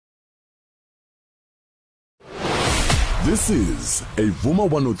This is a Vuma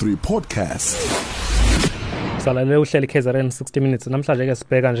 103 podcast. Salalele uhleli KZN 60 minutes namhlanje ke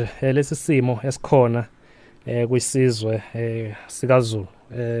sibheka nje lesi simo esikhona kwisizwe sikaZulu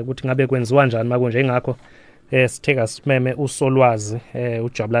ukuthi ngabe kwenziwa kanjani makunje ingakho sitheka simeme usolwazi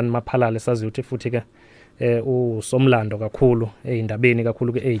uJabulani Maphalala sazi ukuthi futhi ke usomlando kakhulu eindabeni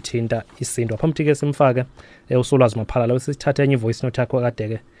kakhulu ke ezithinta isindo phakathi ke simfake usolwazi Maphalala wesithatha enye voice note yakho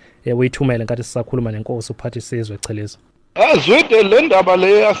kade ke uyithumele ngathi sisakhuluma nenkosi uphatha isizwe echeleza. Azwide le ndaba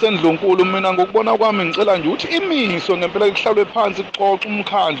le yaseNdlunkulu mina ngokubona kwami ngicela nje ukuthi imiswe ngempela kuhlalwe phansi kuxoxa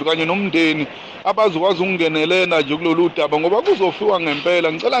umkhandlu kanye nomndeni abazokwazi ukungenelena nje kulolu daba ngoba kuzofiwa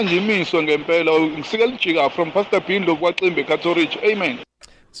ngempela ngicela nje imiswe ngempela ngisikela ijika from Pastor Bindlo kwaXimba eCatholic amen.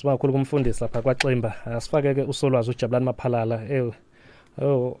 Sibakhulu kumfundisi lapha kwaXimba asifake ke usolwazi uJabulani Maphalala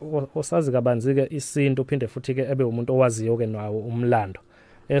osazi kabanzi ke isinto uphinde futhi ke ebe umuntu owaziyo ke nawo umlando.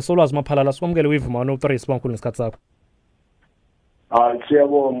 Solwazi Maphalala sikwamukele uyiVuma 103 sibakhulu ngesikhathi sakho.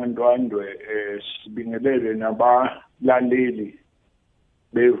 Siyabonga Ndwandwe sibingelele nabalaleli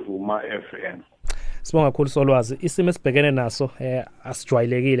beVuma FM. Sibonga kakhulu Solwazi isimo esibhekene naso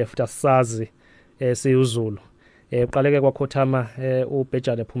asijwayelekile futhi asisazi siyuzulu. Uqaleke kwakhothama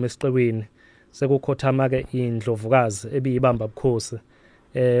ubhejane phuma esiqewini sekukhothama ke indlovukazi ebiyibamba bukhosi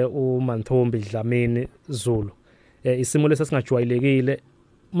uMantfombi maDlamini Zulu. Isimo lesingajwayelekile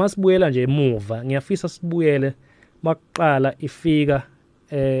masibuyela nje emuva ngiyafisa sibuyele maqala ifika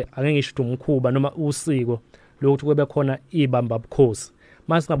angeke ngisho umkhuba noma usiko lokuthi kube khona ibamba bukhosi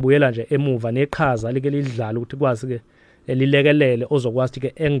masingabuyela nje emuva neqhaza like lidlala ukuthi kwazi ke lilekelele ozokwazi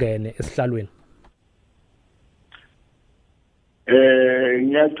ke engene esihlalweni.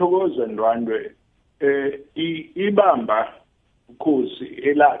 Ngiyathokoza Ndwandwe ibamba bukhosi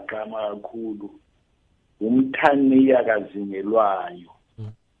elagama kakhulu uMntanenkosi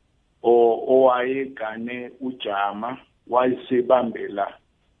owayegane uJama wayesebambela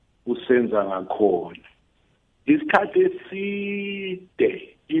usenza ngakhona isikhathi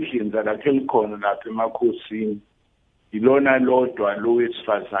eside idlinza lakhe likhona lapha emakhosini ilona lodwa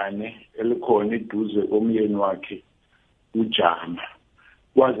lowesifazane elikhona eduze komyeni wakhe uJama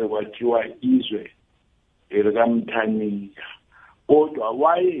kwaze kwathiwa izwe elikaMntanenkosi kodwa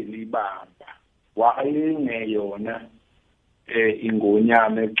wayelibamba wayengeyona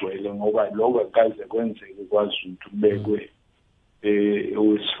ingonyama egcwele ngoba lokho kaze kwenzeke kwaZulu kubekwe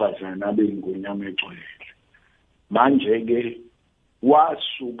owesifazana abe ingonyama egcwele manje ke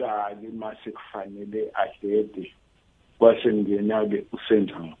wasuka ke mase kufanele adede kwasengena ke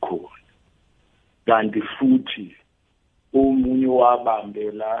usenza ngakhona kanti futhi omunye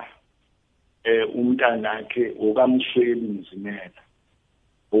wabambela umntanakhe okaMsheli Mzimela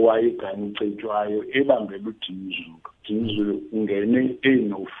owayegane ucetshwayo ebambela uDinizulu ungene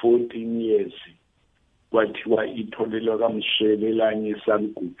eno14 years kwathiwa itholelwa kaMshele elanye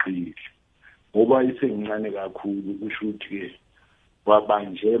saliguqile ngoba isencane kakhulu kusho ukuthi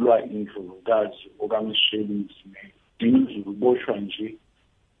wabanjelwa indlovukazi okaMshele Mzimela Dinizulu boshwa nje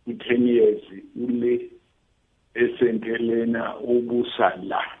u10 years ule esentelena ubusa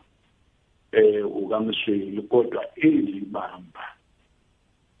la ukaMshele kodwa elibamba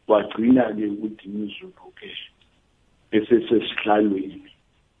wagcina ke uDinizulu ke esesesihlalweni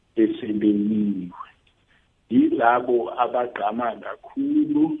esebeniwe yilabo abagqama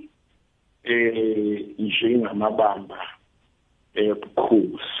kakhulu njengamabamba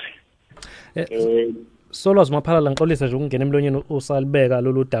ebukhosi. Solwazi Maphalala ngixolisa nje ukungena emlonyeni usalibeka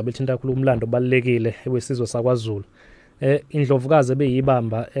lolu daba ethinta kakhulu umlando obalekile wesizwe sakwaZulu. Indlovukazi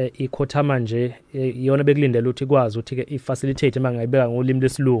ebeyibamba ikhothama nje iyona bekulindela ukuthi ikwazi ukuthi ke ifacilitate mangayibeka ngolimi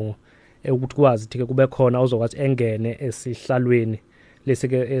lesilungu ukuthi kwazi ukuthi ke kube khona ozokwazi engene esihlalweni lesi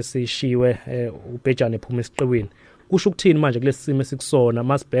ke esishiwe ubhejane phuma esiqewini. Kusho ukuthini manje kulesi simo esikusona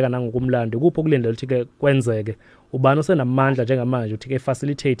masibheka nangokumlando kupho okulindela ukuthi ke kwenzeke ubani osenamandla njengamanje ukuthi ke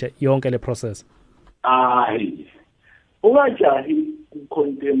facilitate yonke le process. Ungajahi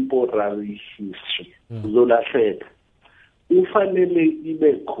contemporary history uzolahleka ufanele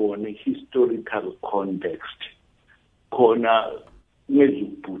ibe khona historical context khona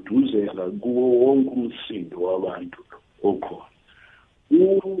ngezibhuduzela kuwo wonke umsindo wabantu okhona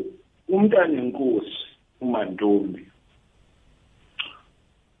uMntanenkosi uMantfombi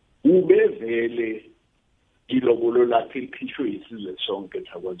ubevele ilobolo lakhe liphishwe isizwe sonke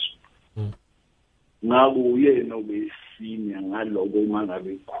sakwaZulu ngabo uyena obesinya ngaloko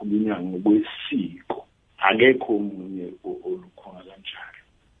mangabe khulunywa ngokwesiko akekho umunye olukhona kanjalo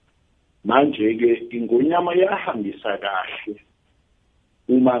manje ke ingonyama yahambisa kahle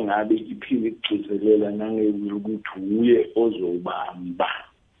uma ngabe iphile igcizelela nangeyokuthi uye ozobamba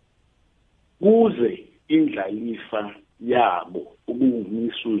kuze indlalifa yabo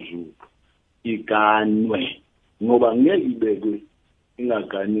ubungisuzulu iganwe ngoba ngeke ibekwe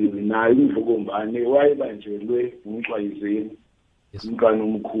ingaganiwe nayo uMdlokombane wayebanjelwe uMcwayizeni umntwana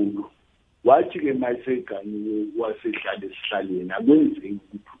omkhulu wathi ke mayiseganiwe wasehlala esihlaleni akwenzeki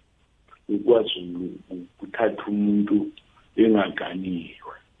ukuthi ukwaZulu ukuthatha umuntu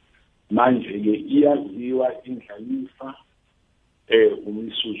engaganiwe manje ke iyaziwa indlalifa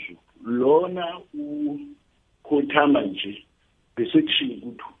uMsuzulu lona ukhothama nje bese kushiya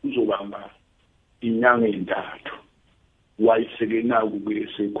ukuthi uzobamba inyanga entathu wayisekena kube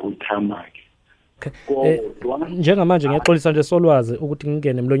sekhothama ke kodwa njengamanje ngiyaxolisa nje solwazi ukuthi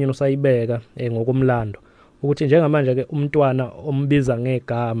ngingene emlonyeni usayibeka ngokumlando ukuthi njengamanje ke umntwana ombiza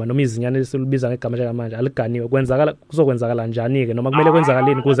ngegama noma izinyane lesilibiza ngegama njengamanje aliganiwe kuzokwenzakala njani ke noma kumele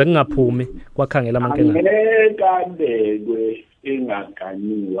kwenzakaleni kuze kungaphumi kwakhangela amankenga ngekabekwe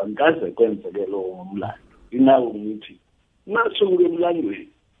engaganiwa ngaze kwenzeke lo ngomlando inawo ngithi masuke emlandweni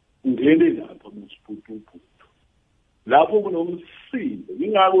ngene lapha kusiphuthuphuthu lapho kunomsindo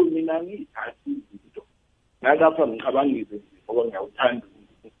ingako mina ngiyathi izinto nalapha ngicabangise ngoba ngiyawuthanda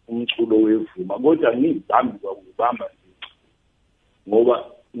umculo wevuma kodwa ngibambi kwakubamba ngoba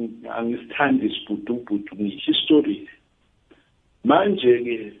angisithandi isiphuthuphuthu ngihistory manje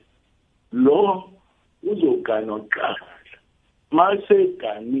ke lo uzogana oqala mase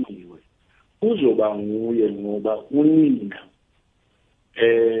ganiwe uzoba nguye ngoba unina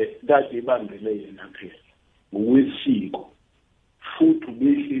kade ibambele yena phela ngokwesiko futhi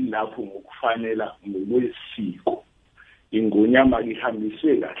ubehleli lapho ngokufanela ngokwesiko ingonyama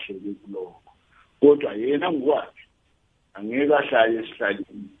ihambise kahle kuloko kodwa yena ngokwakhe angeke ahlale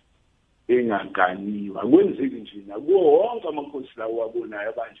esihlaleni engaganiwa akwenzeki nje nakuwo wonke amakhosi lawo wabonayo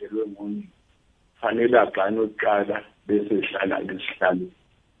abanjelwe ngoni fanele agane oqala bese ehlala esihlaleni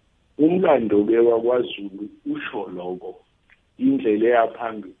umlando ke wakwaZulu usho lokho indlela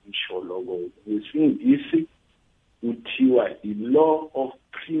eyaphambili usho lokho ngesingisi uthiwa i-law of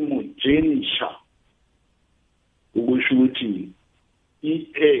primogeniture ukusho ukuthi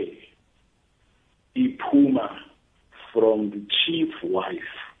i-heir iphuma from the chief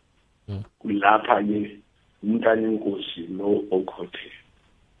wife kulapha ke uMntanenkosi lo okhothe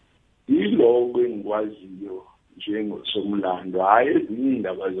yiloko engikwaziyo njengosomlando hayi ezinye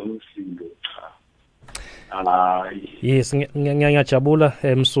indaba zomsindo cha hayi yes ngiyajabula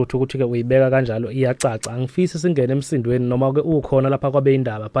Msuthu ukuthi ke uyibeka kanjalo iyacaca angifisi singene emsindweni noma ke ukhona lapha kwabe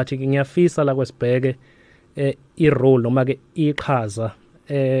indaba but ke ngiyafisa la kwesibheke i-role noma ke iqhaza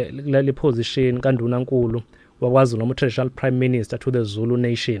le position kaNdunankulu wakwaZulu noma traditional prime minister to the Zulu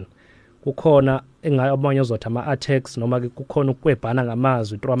Nation kukhona engabanye ozothi ama-attacks noma ke kukhona ukwebhana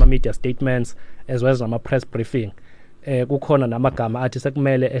ngamazwi through ama-media statements as well as nama-press briefing kukhona namagama athi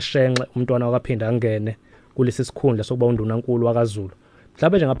sekumele eshenxe umntwana wakaphinda angene kulesi sikhundla sokuba uNdunankulu wakaZulu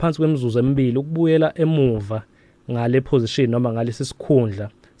mhlawumbe nje ngaphansi kwemizuzu emibili ukubuyela emuva ngale position noma ngalesi sikhundla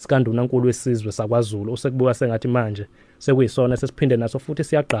sikaNdunankulu wesizwe sakwaZulu usekubuka sengathi manje sekuyisona sesiphinde naso futhi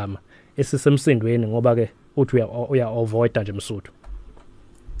siyagqama esisemsindweni ngoba ke uthi uya avoida nje Msuthu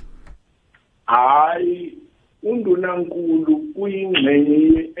hayi uNdunankulu kuyingxenye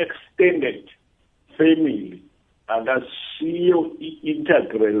ye-extended family akasiyo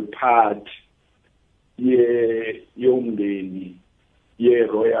i-integral part yomndeni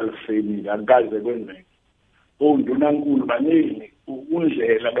ye-royal family akaze kwenzeke uNdunankulu baningi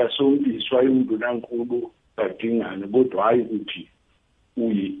undlela kaSompisi wayeUNdunankulu badingana kodwa hayi ukuthi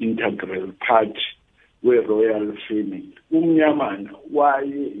uyi-integral part we-royal family umnyamana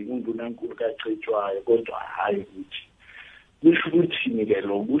waye uNdunankulu kacetshwayo kodwa hayi ukuthi kusho ukuthini ke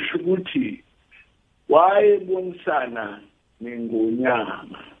lo kusho ukuthi wayebonisana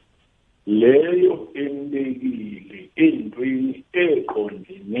nengonyama leyo embekile entweni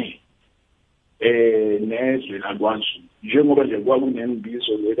eqondene nezwe lakwaZulu njengoba nje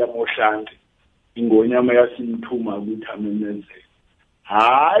kwakunembizo lekaMohlanti ingonyama yasimthuma ukuthi amemezele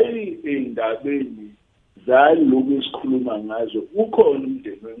hayi endabeni zalokhu esikhuluma ngazo ukhona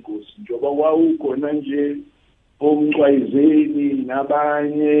umndeni wenkosi njengoba kwawukhona nje oMcwayizeni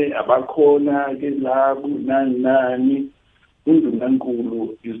nabanye abakhona ke labo nani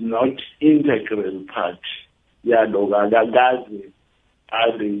uNdunankulu is not integral part yaloko akakaze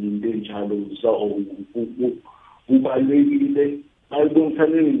abe into enjalo ubalekile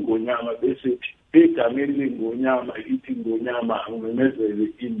bayibonisane ingonyama bese egameni lengonyama ithi ingonyama angimemezele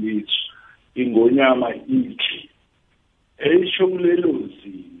imbizo ingonyama ithi esho kulelo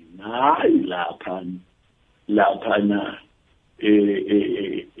zini hayi lapha na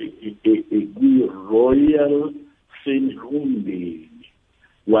royal family umndeni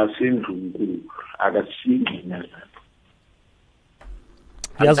waseNdlunkulu akasingena lapho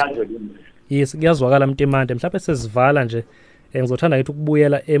yes kuyazwakala Mtimande mhlawumbe sesivala nje ngizothanda ukuthi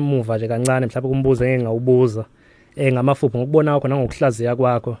ukubuyela emuva nje kancane mhlawumbe kumbuzo engingawubuza ngamafupho ngokubona kwakho nangokuhlaziya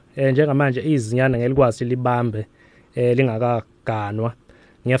kwakho njengamanje izinyana ngelikwazi libambe lingakaganwa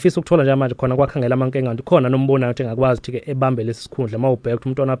ngiyafisa ukuthola nje manje khona kwakhangela amankenga ukuthi khona nombona ukuthi engakwazi ukuthi ebambe lesisikhundla mawubheka ukuthi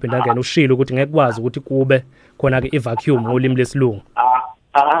umntwana aphinda angena ushilo ukuthi ngeke kwazi ukuthi kube khona ke ivacuum ngolimi lesilungu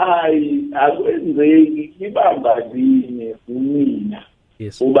hayi akwenzeki ibamba linye umina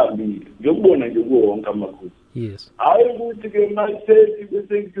ubambile ngiyokubona nje kuwonke amakhosi yes hayi ukuthi ke masithi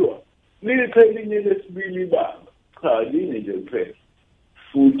bese kuthiwa liqhelinye lesibili ibamba cha line nje kuphela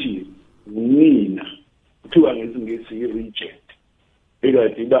futhi mina kuthiwa ngesingisi i-Regent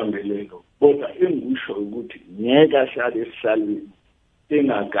ekade ibambelelo kodwa engusho ukuthi ngeke ahlale esihlalweni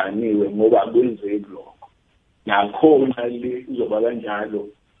engaganiwe ngoba kwenzeki lokho nakhona le izoba kanjalo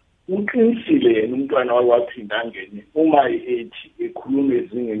uqinisile yena umntwana wakwaphinda angene uma ethi ekhuluma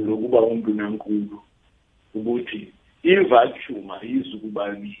ezingeni lokuba uMntanenkosi ukuthi i-vacuum ayizukuba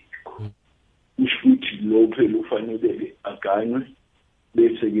bikho ushuthi lo phela ufanele aganywe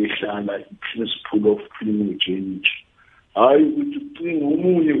bese kehlala i-principle of primogeniture hayi ukuthi ucinga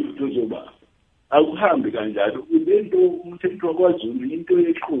umunye futhi uzoba akuhambi kanjalo lento umthetho wakwaZulu into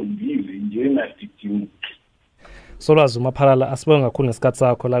eqondile njengadidimki Solwazi uMaphalala asibonga kakhulu ngesikhathi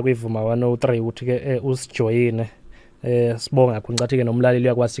sakho la kwivuma 103 uthi ke usijoyine sibonga kakhulu ngathi ke nomlaleli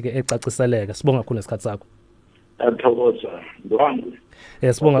uyakwazi ke ecaciseleke sibonga kakhulu ngesikhathi sakho Athokoza Ndwandwe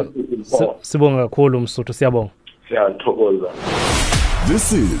sibonga kakhulu Msuthu siyabonga siyathokoza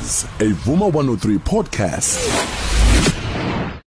This is a Vuma 103 podcast.